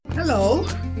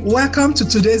Welcome to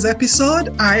today's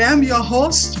episode. I am your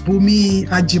host, Bumi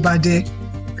Ajibade.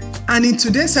 And in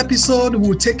today's episode,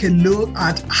 we'll take a look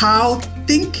at how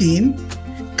thinking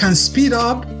can speed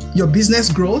up your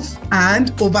business growth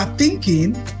and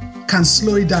overthinking can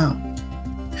slow it down.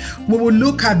 We will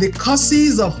look at the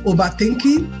causes of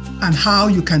overthinking and how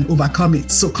you can overcome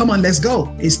it. So come on, let's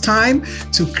go. It's time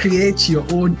to create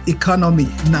your own economy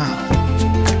now.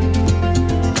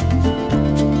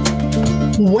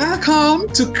 Welcome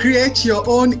to Create Your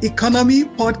Own Economy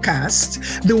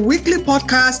podcast, the weekly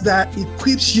podcast that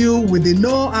equips you with the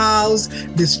know-hows,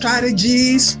 the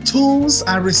strategies, tools,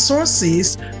 and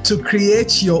resources to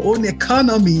create your own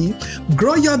economy,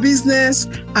 grow your business,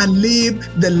 and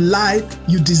live the life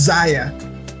you desire.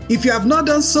 If you have not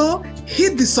done so,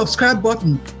 hit the subscribe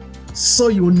button so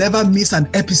you will never miss an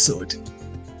episode.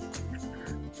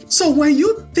 So when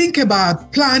you think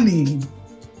about planning,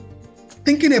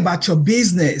 thinking about your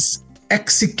business,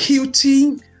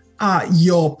 executing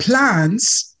your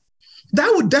plans,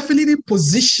 that would definitely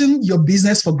position your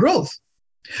business for growth.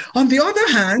 On the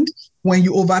other hand, when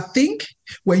you overthink,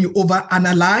 when you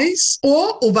overanalyze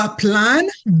or overplan,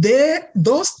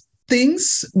 those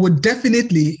things would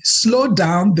definitely slow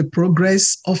down the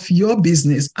progress of your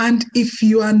business. And if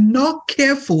you are not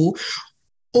careful,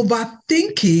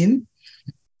 overthinking,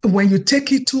 when you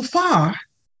take it too far,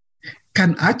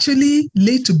 can actually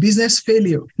lead to business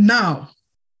failure. Now,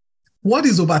 what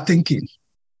is overthinking?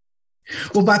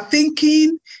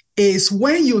 Overthinking is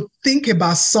when you think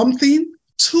about something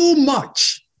too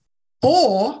much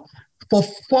or for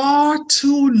far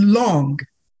too long.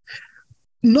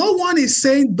 No one is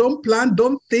saying don't plan,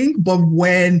 don't think, but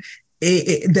when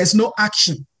there's no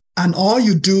action and all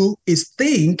you do is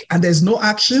think and there's no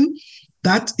action,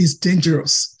 that is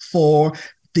dangerous for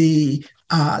the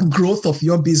growth of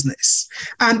your business.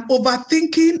 And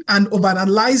overthinking and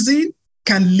overanalyzing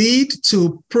can lead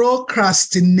to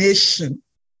procrastination.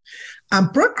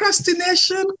 And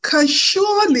procrastination can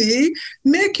surely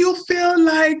make you feel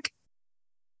like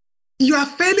you are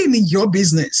failing in your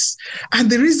business. And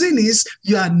the reason is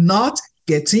you are not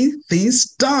getting things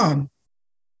done.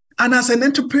 And as an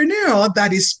entrepreneur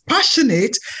that is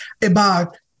passionate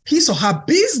about his or her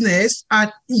business,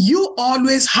 and you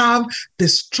always have the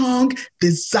strong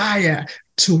desire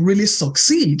to really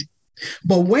succeed.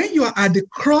 But when you are at the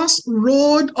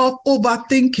crossroad of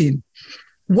overthinking,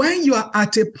 when you are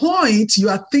at a point you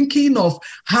are thinking of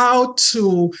how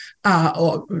to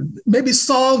or maybe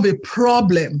solve a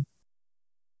problem,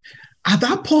 at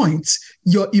that point,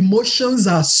 your emotions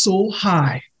are so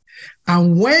high.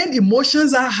 And when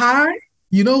emotions are high,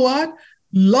 you know what?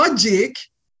 Logic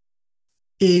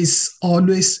is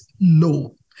always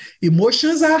low.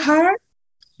 Emotions are high,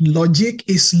 logic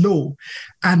is low.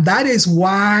 And that is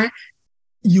why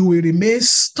you will remain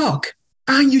stuck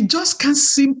and you just can't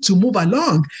seem to move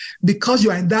along because you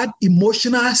are in that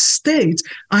emotional state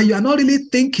and you are not really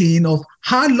thinking of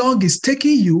how long it's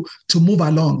taking you to move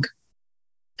along.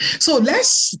 So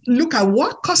let's look at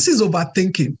what causes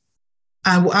overthinking.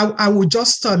 And I will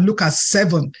just look at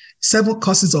seven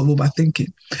causes of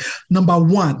overthinking. Number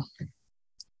one,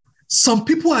 some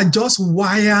people are just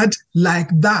wired like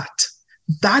that.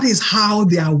 That is how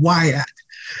they are wired.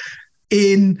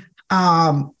 In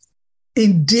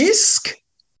DISC,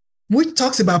 which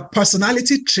talks about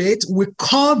personality trait, we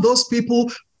call those people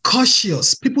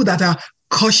cautious, people that are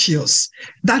cautious.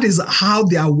 That is how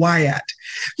they are wired.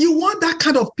 You want that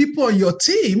kind of people on your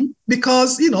team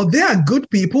because, they are good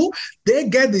people. They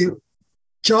get the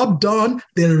job done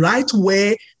the right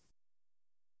way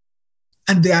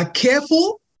and they are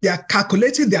careful. They are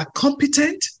calculating, they are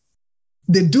competent,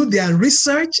 they do their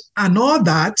research and all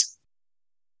that,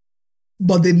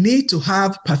 but they need to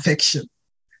have perfection.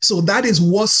 So that is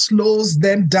what slows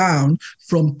them down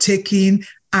from taking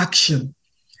action.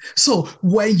 So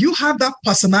when you have that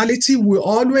personality, we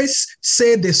always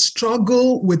say they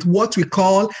struggle with what we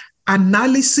call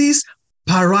analysis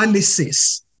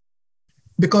paralysis,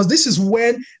 because this is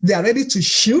when they are ready to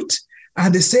shoot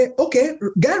and they say, okay,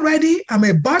 get ready, I'm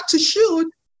about to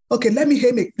shoot. Okay, let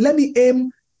me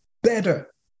aim better.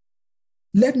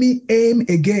 Let me aim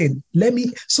again.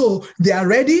 So they are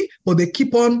ready, but they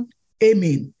keep on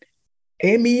aiming,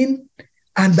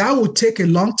 and that will take a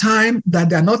long time that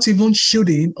they're not even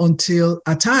shooting until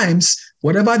at times,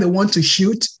 whatever they want to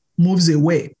shoot moves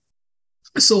away.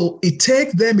 So it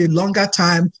takes them a longer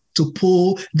time to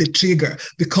pull the trigger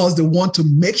because they want to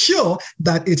make sure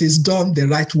that it is done the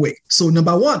right way. So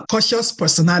number one, cautious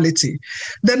personality.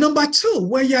 Then number two,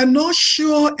 when you're not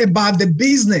sure about the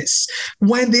business,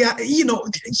 when they are, you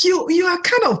are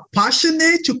kind of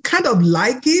passionate, you kind of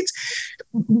like it,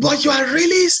 but you are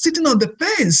really sitting on the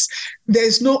fence.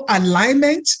 There's no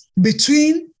alignment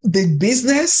between the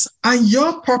business and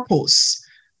your purpose.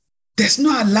 There's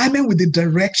no alignment with the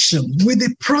direction, with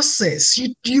the process.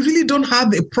 You really don't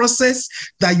have a process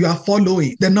that you are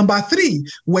following. Then number 3,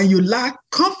 when you lack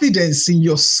confidence in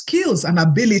your skills and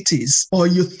abilities, or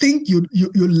you think you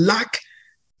lack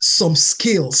some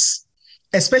skills,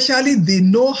 especially the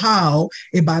know-how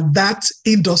about that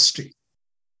industry.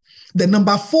 Then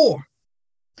number 4,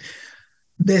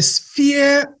 there's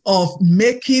fear of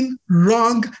making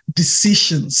wrong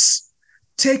decisions,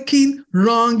 taking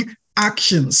wrong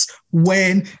actions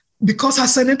because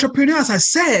as an entrepreneur, as I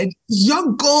said,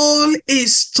 your goal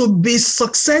is to be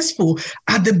successful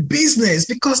at the business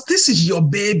because this is your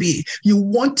baby. You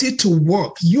want it to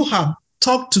work. You have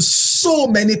talked to so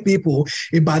many people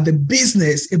about the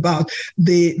business, about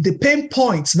the pain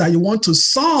points that you want to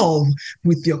solve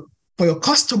for your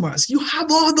customers. You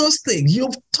have all those things.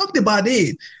 You've talked about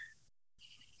it.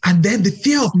 And then the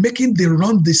fear of making the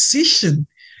wrong decision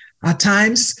at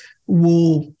times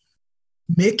will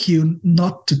make you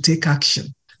not to take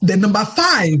action. Then number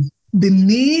 5, the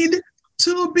need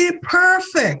to be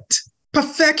perfect.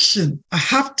 Perfection. I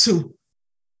have to.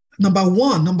 Number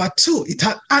 1, number 2.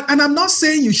 And I'm not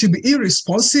saying you should be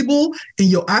irresponsible in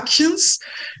your actions,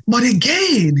 but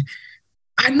again,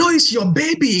 I know it's your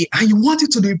baby and you want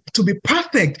it to be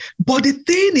perfect. But the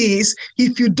thing is,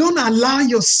 if you don't allow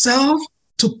yourself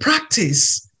to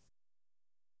practice,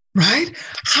 right?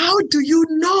 How do you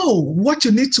know what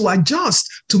you need to adjust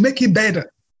to make it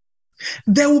better?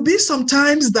 There will be some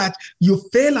times that you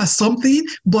fail at something,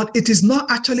 but it is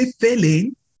not actually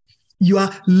failing. You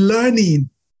are learning.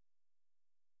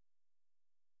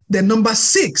 Then number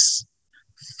 6,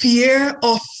 fear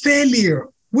of failure,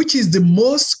 which is the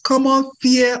most common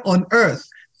fear on earth.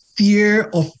 Fear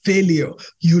of failure.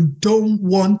 You don't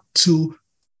want to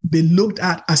be looked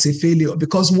at as a failure,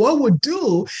 because what we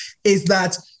do is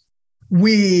that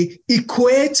we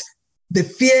equate the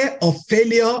fear of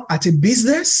failure at a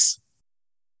business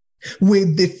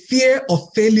with the fear of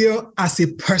failure as a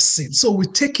person. So we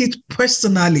take it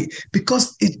personally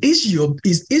because it is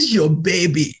your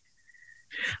baby.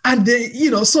 And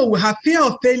so we have fear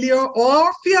of failure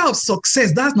or fear of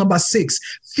success. That's number 6.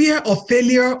 Fear of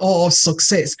failure or of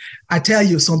success. I tell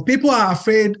you, some people are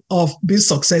afraid of being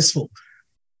successful.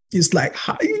 It's like,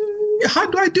 how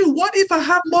do I do? What if I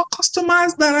have more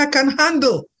customers that I can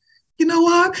handle? You know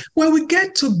what? When we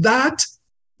get to that,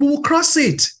 we will cross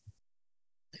it.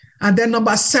 And then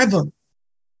number 7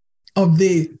 of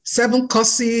the 7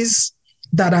 causes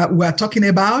that we're talking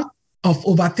about of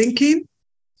overthinking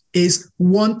is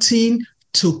wanting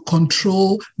to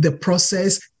control the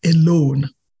process alone.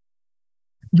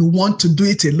 You want to do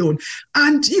it alone.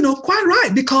 And, quite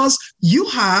right, because you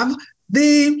have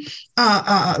the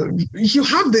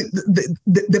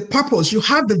purpose, you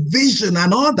have the vision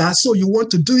and all that, so you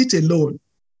want to do it alone.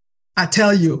 I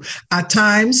tell you, at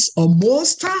times, or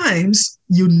most times,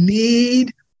 you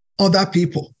need other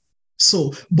people.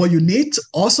 So, but you need to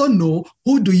also know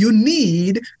who do you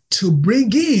need to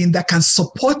bring in that can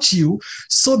support you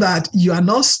so that you are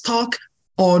not stuck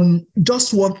on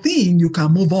just one thing, you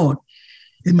can move on.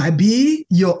 It might be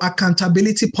your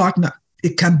accountability partner.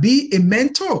 It can be a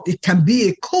mentor. It can be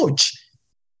a coach.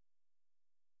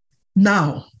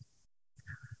 Now,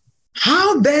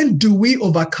 how then do we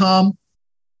overcome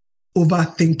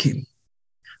overthinking?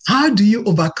 How do you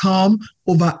overcome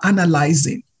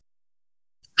overanalyzing?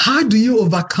 How do you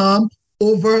overcome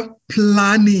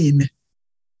over-planning?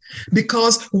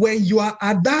 Because when you are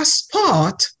at that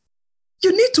spot,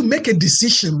 you need to make a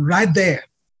decision right there.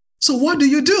 So what do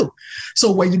you do?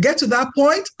 So when you get to that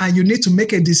point and you need to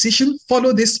make a decision,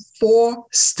 follow these 4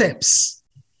 steps.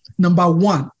 Number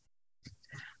 1,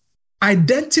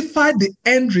 identify the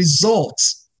end result.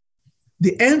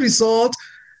 The end result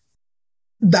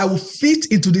that will fit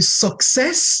into the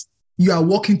success you are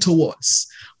working towards.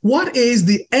 What is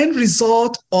the end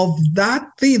result of that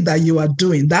thing that you are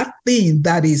doing, that thing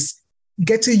that is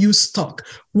getting you stuck?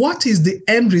 What is the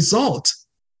end result?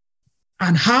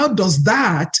 And how does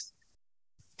that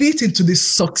fit into the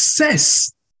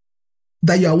success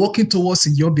that you are working towards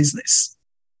in your business?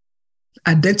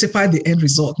 Identify the end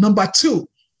result. Number 2,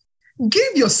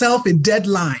 give yourself a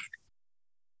deadline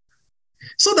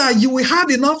so that you will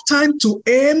have enough time to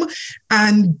aim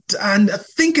and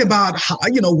think about how,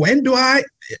 when do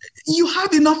you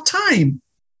have enough time.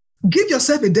 Give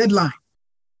yourself a deadline.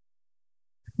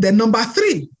 Then number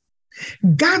 3,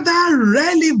 gather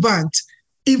relevant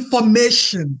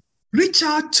information. Reach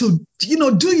out to,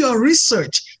 do your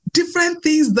research, different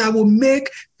things that will make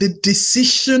the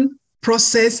decision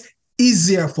process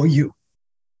easier for you.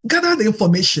 Gather the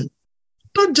information.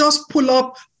 Don't just pull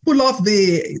off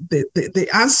the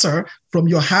answer from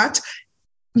your heart.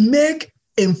 Make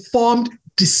informed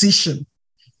decision.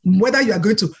 Whether you are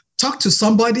going to talk to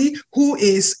somebody who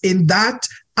is in that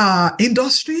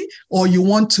industry, or you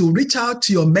want to reach out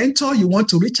to your mentor, you want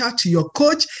to reach out to your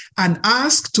coach and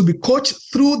ask to be coached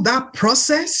through that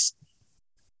process.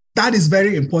 That is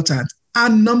very important.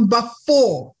 And number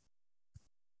 4,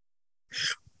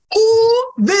 pull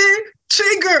the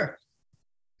trigger.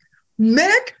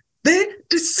 Make the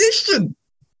decision.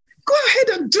 Go ahead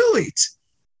and do it.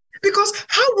 Because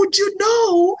how would you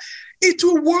know it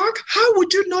will work? How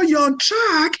would you know you're on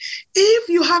track if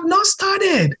you have not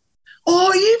started?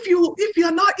 Or if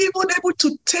you're not even able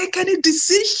to take any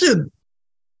decision?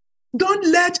 Don't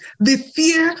let the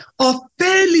fear of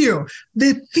failure,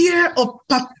 the fear of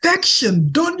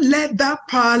perfection, don't let that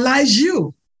paralyze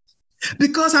you.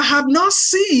 Because I have not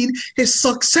seen a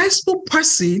successful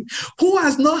person who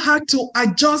has not had to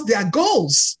adjust their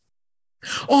goals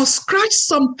or scratch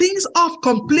some things off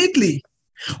completely,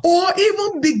 or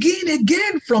even begin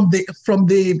again from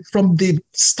the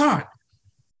start.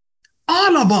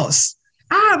 All of us,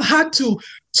 I've had to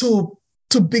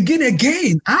begin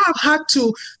again. I've had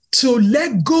to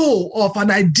let go of an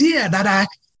idea that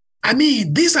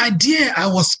this idea, I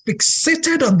was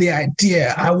fixated on the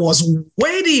idea. I was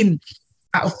waiting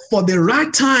for the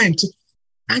right time to,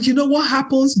 and you know what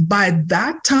happens by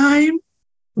that time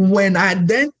when I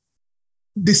then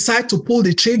decide to pull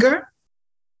the trigger?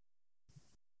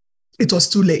 It was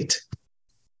too late.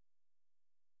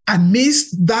 I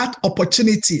missed that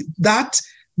opportunity, that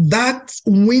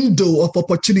window of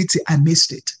opportunity. I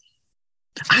missed it.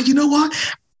 And you know what?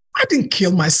 I didn't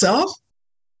kill myself.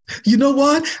 You know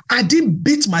what? I didn't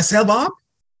beat myself up.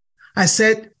 I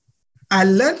said, I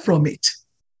learned from it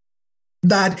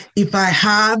that if I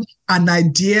have an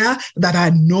idea that I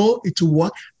know it will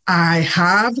work, I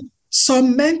have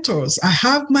some mentors. I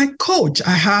have my coach.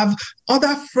 I have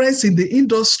other friends in the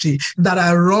industry that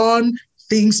I run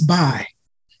things by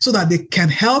so that they can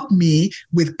help me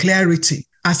with clarity.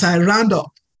 As I round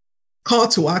up, call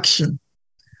to action.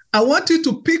 I want you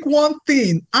to pick one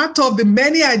thing out of the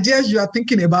many ideas you are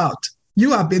thinking about.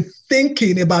 You have been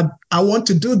thinking about, I want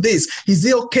to do this. Is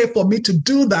it okay for me to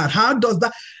do that? How does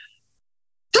that?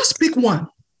 Just pick one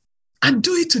and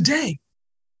do it today.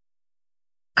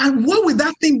 And what would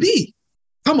that thing be?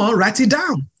 Come on, write it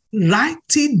down. Write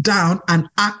it down and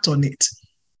act on it.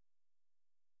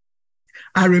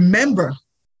 And remember,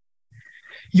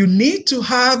 you need to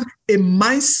have a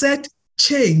mindset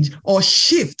change or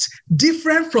shift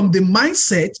different from the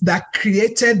mindset that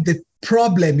created the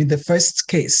problem in the first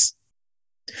case.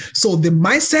 So the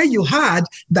mindset you had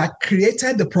that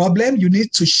created the problem, you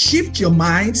need to shift your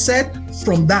mindset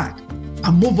from that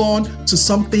and move on to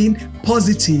something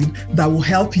positive that will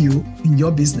help you in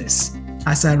your business.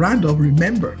 As I round up,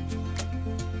 remember,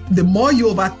 the more you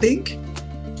overthink,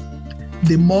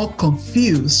 the more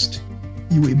confused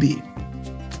you will be.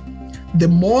 The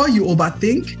more you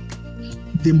overthink,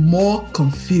 the more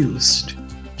confused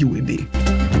you will be.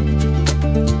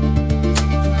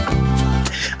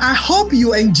 I hope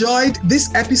you enjoyed this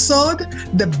episode.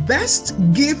 The best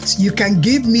gift you can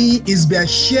give me is by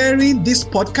sharing this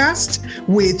podcast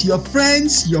with your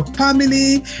friends, your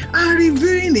family, and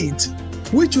reviewing it,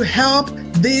 which will help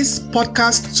this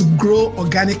podcast to grow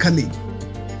organically.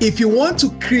 If you want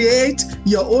to create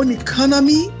your own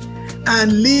economy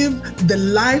and live the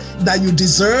life that you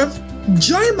deserve,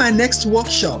 join my next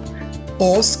workshop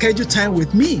or schedule time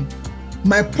with me.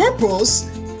 My purpose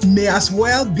may as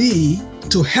well be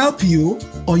to help you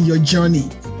on your journey.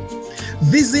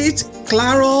 Visit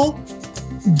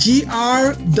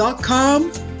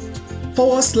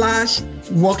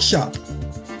clarogr.com/workshop.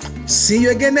 See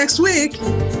you again next week.